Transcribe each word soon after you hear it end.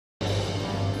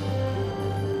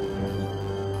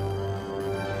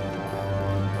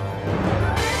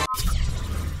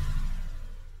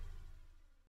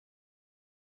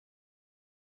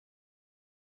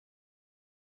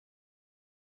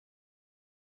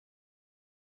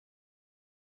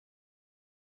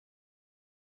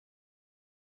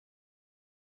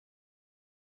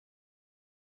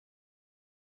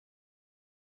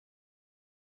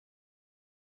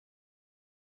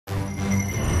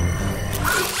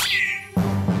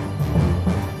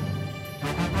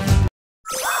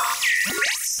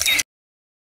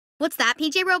What's that,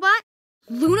 PJ Robot?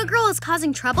 Luna Girl is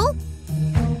causing trouble?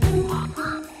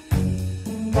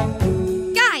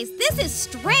 Guys, this is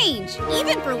strange,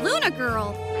 even for Luna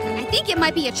Girl. I think it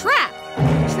might be a trap.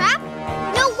 Trap?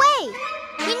 No way!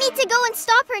 We need to go and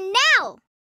stop her now!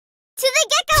 To the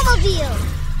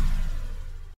Gekko-mobile!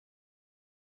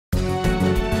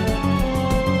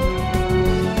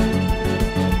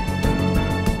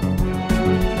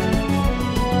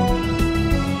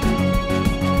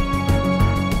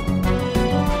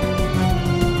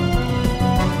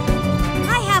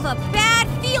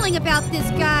 About this,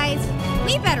 guys.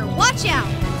 We better watch out.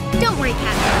 Don't worry,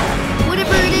 Catboy.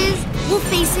 Whatever it is, we'll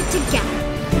face it together.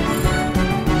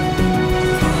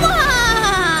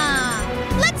 Wah!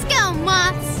 Let's go,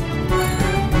 Moths.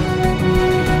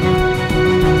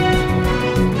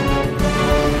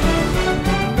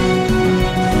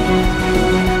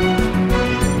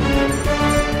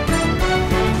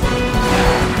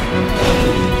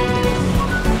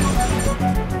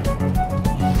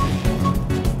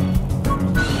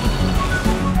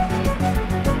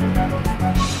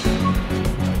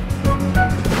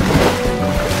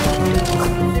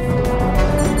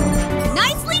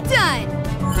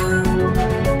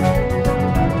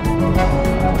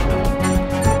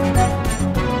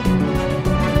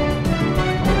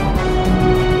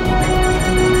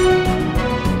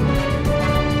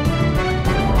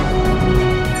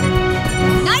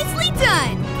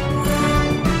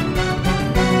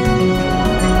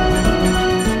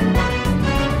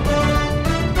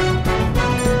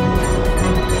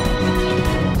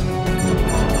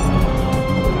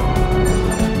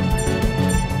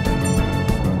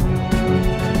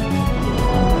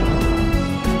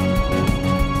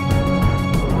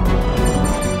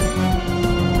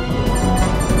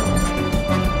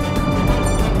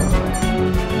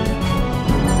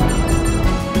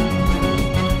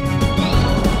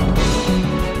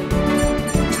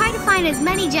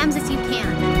 Gems as you can.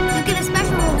 You'll get a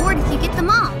special reward if you get them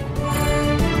all.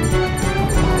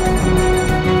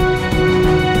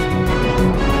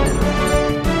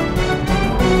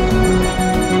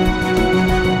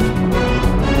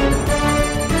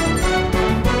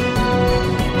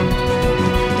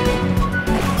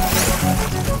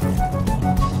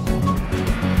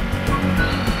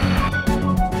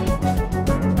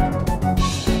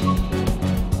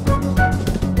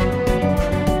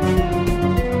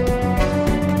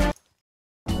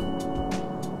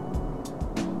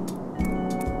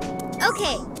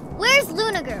 Okay, where's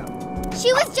Luna Girl?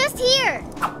 She was just here.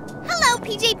 Hello,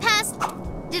 PJ Pest.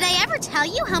 Did I ever tell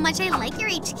you how much I like your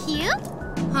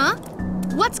HQ? Huh?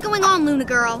 What's going on, Luna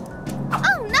Girl?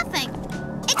 Oh, nothing.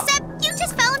 Except you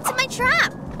just fell into my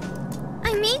trap.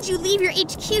 I made you leave your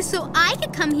HQ so I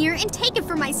could come here and take it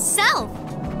for myself.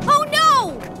 Oh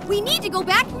no! We need to go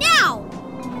back now!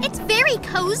 It's very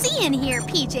cozy in here,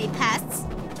 PJ Pests.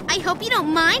 I hope you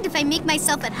don't mind if I make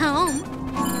myself at home.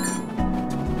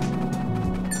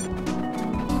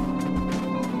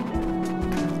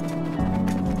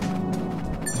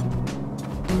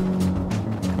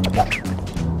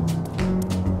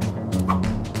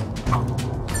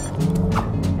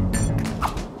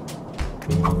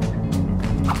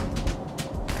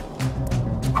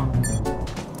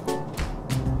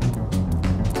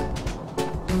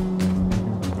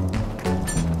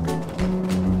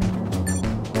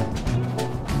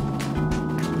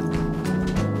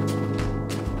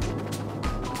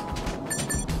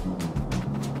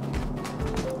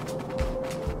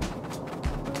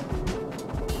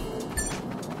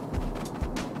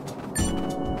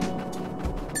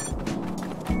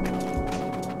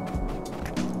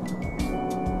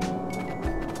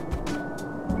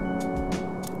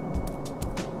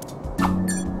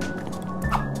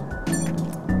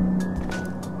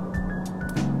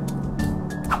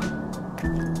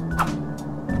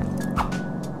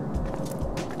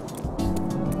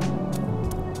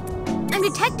 I'm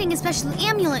detecting a special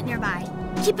amulet nearby.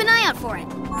 Keep an eye out for it.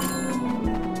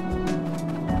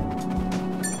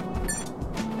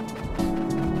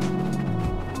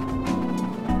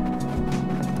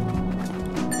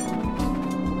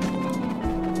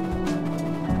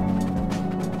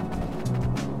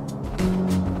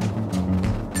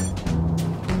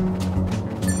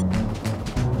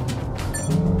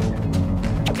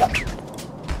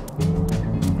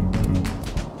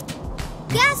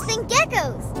 Gasping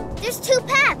geckos! There's two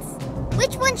paths.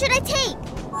 Which one should I take?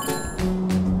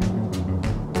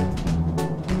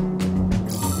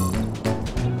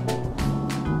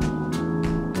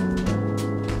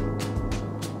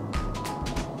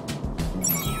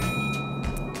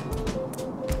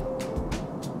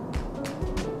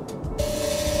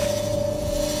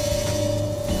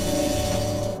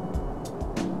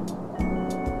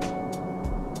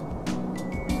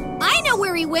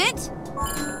 went?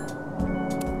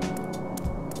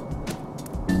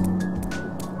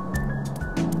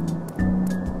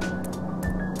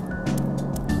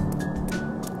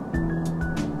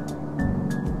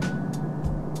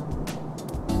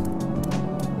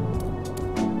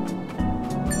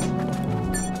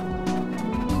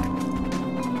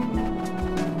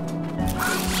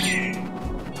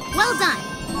 Well done.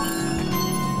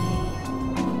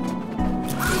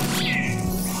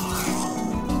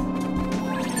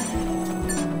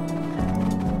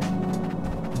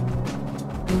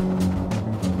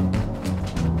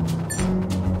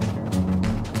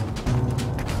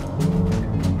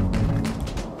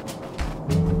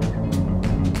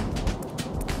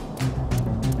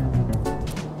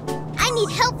 I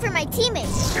need help from my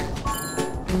teammates.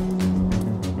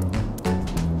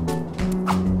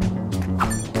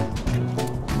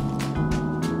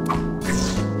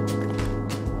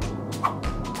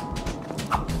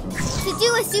 To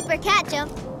do a super cat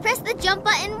jump, press the jump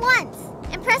button once,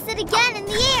 and press it again in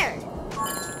the air.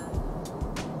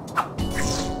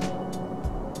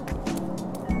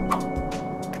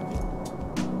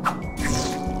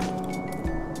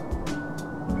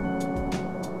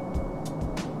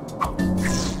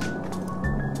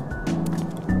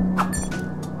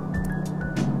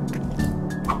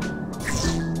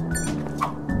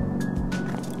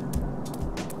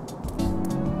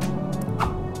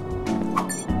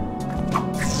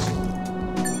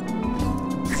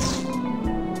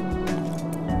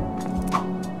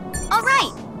 All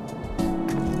right.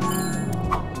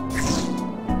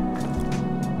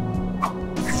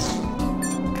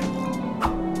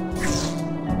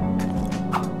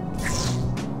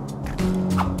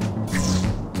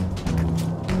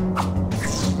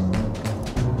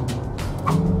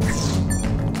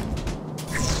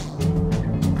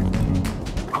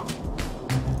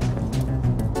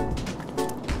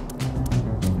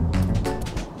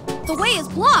 The way is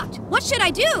blocked. What should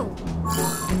I do?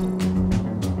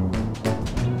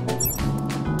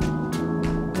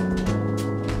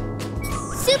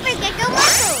 Super Gekko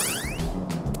muscles!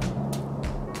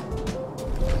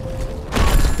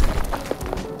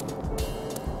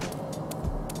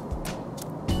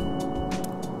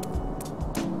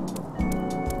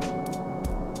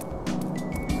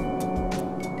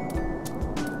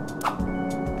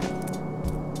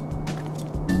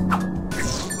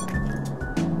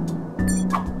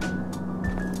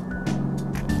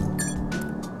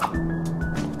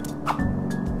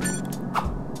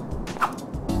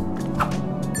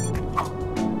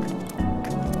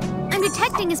 I'm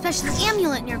detecting a special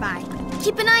amulet nearby.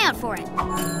 Keep an eye out for it.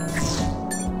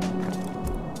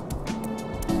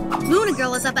 Luna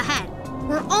Girl is up ahead.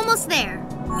 We're almost there.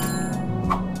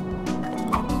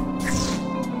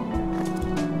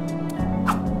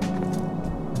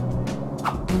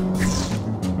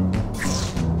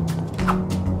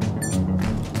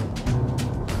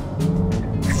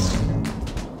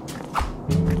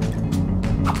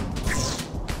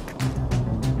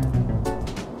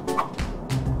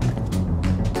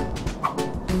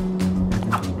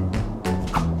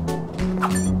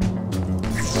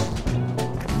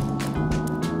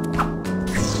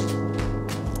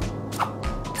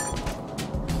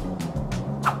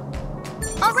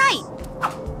 All right.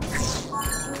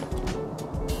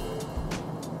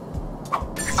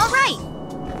 All right.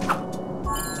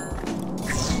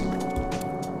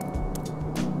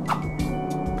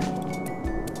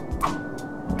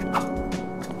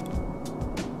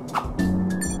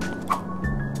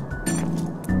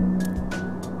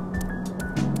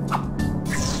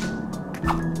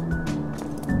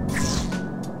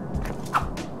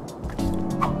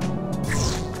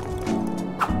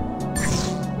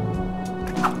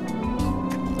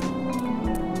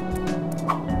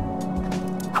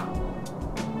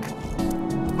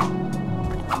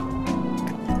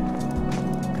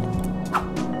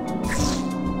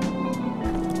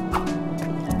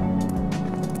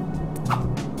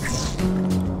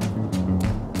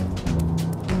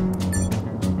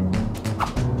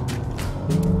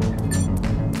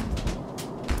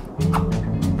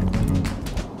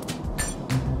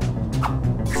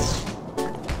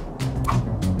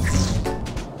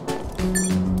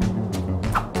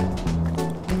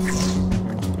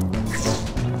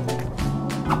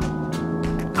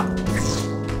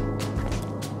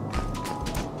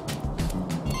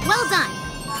 Well done.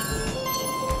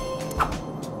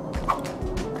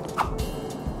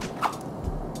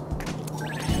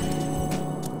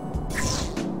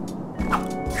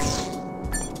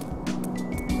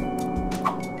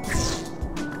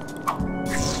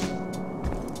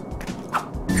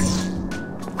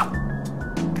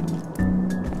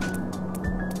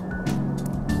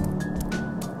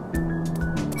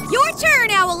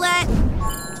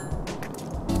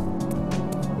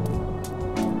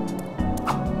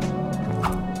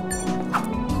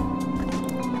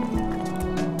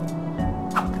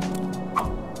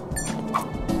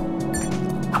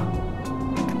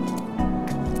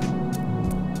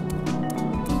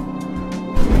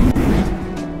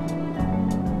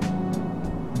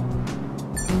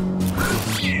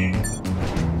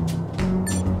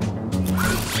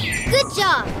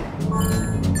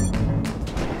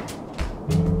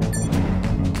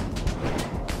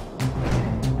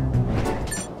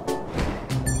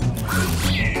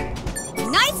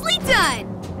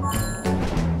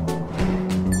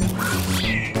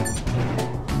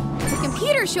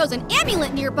 shows an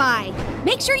amulet nearby.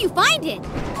 Make sure you find it.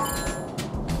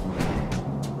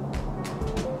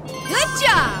 Good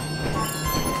job!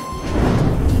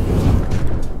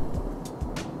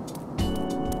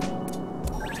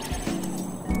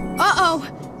 Uh-oh!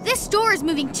 This door is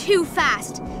moving too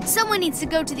fast. Someone needs to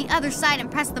go to the other side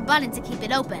and press the button to keep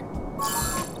it open.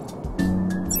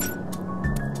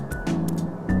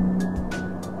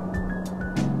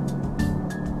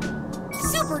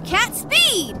 Super Cat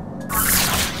Speed!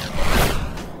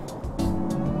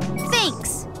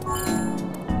 Thanks!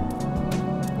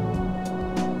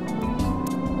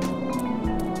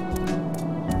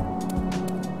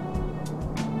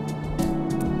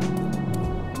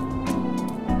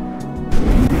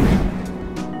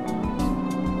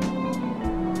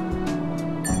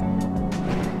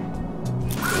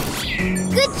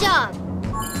 Good job!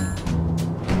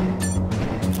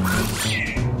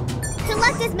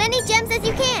 Collect as many gems as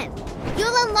you can.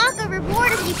 You'll unlock a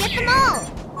reward if you get them all.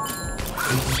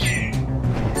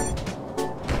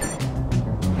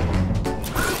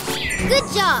 Good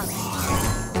job!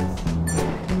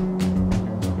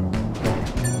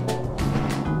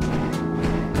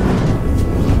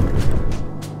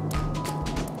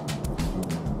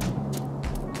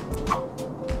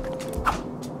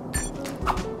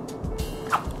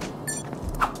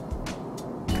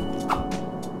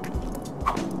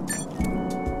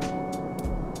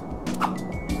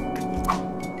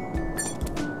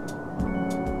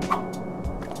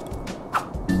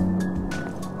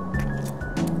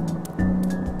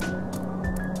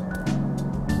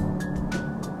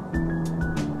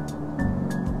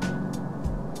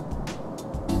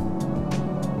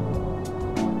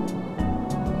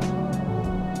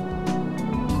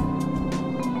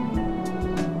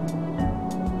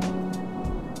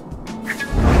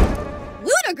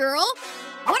 Girl,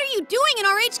 what are you doing in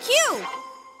our HQ?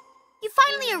 You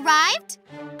finally arrived?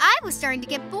 I was starting to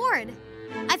get bored.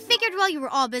 I figured while you were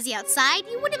all busy outside,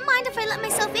 you wouldn't mind if I let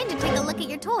myself in to take a look at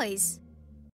your toys.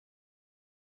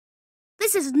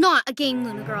 This is not a game,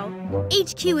 Luna Girl.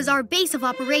 HQ is our base of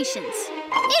operations.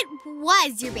 It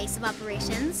was your base of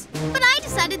operations, but I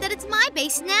decided that it's my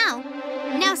base now.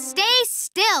 Now stay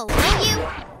still, will you?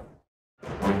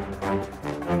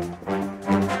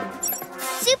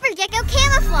 Super Gekko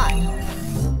camouflage!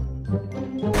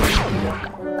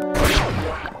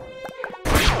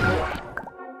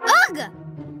 Ugh!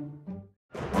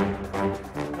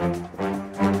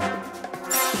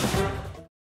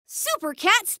 Super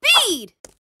Cat Speed!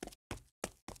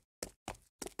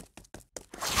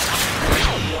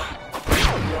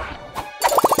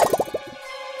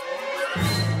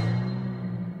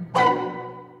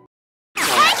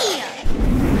 PEGI!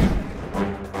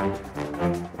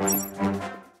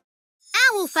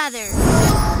 Owl Feather!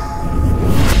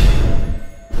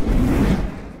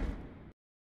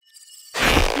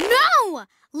 No!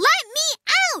 Let me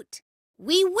out!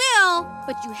 We will,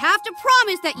 but you have to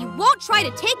promise that you won't try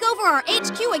to take over our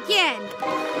HQ again.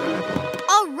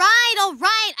 All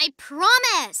right, I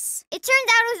promise. It turned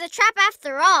out it was a trap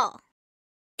after all.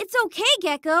 It's okay,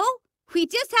 Gekko. We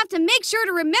just have to make sure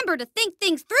to remember to think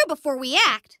things through before we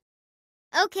act.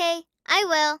 Okay, I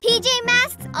will. PJ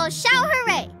Masks, I'll shout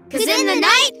hooray! 'Cause in the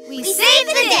night, we save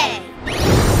the day!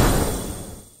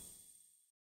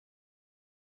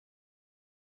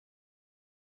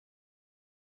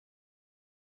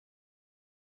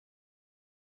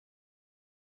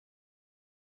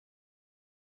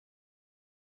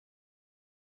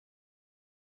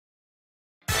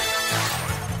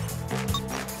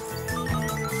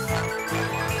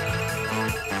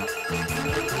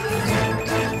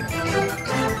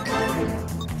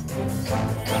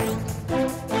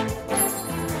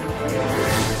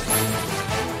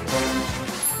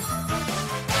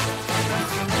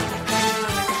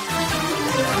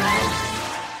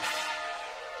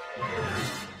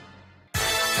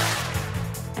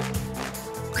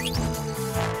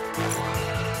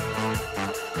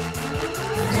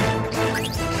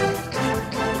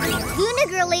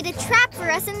 Laid a trap for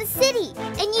us in the city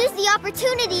and used the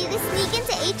opportunity to sneak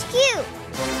into HQ.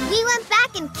 We went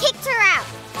back and kicked her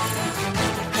out.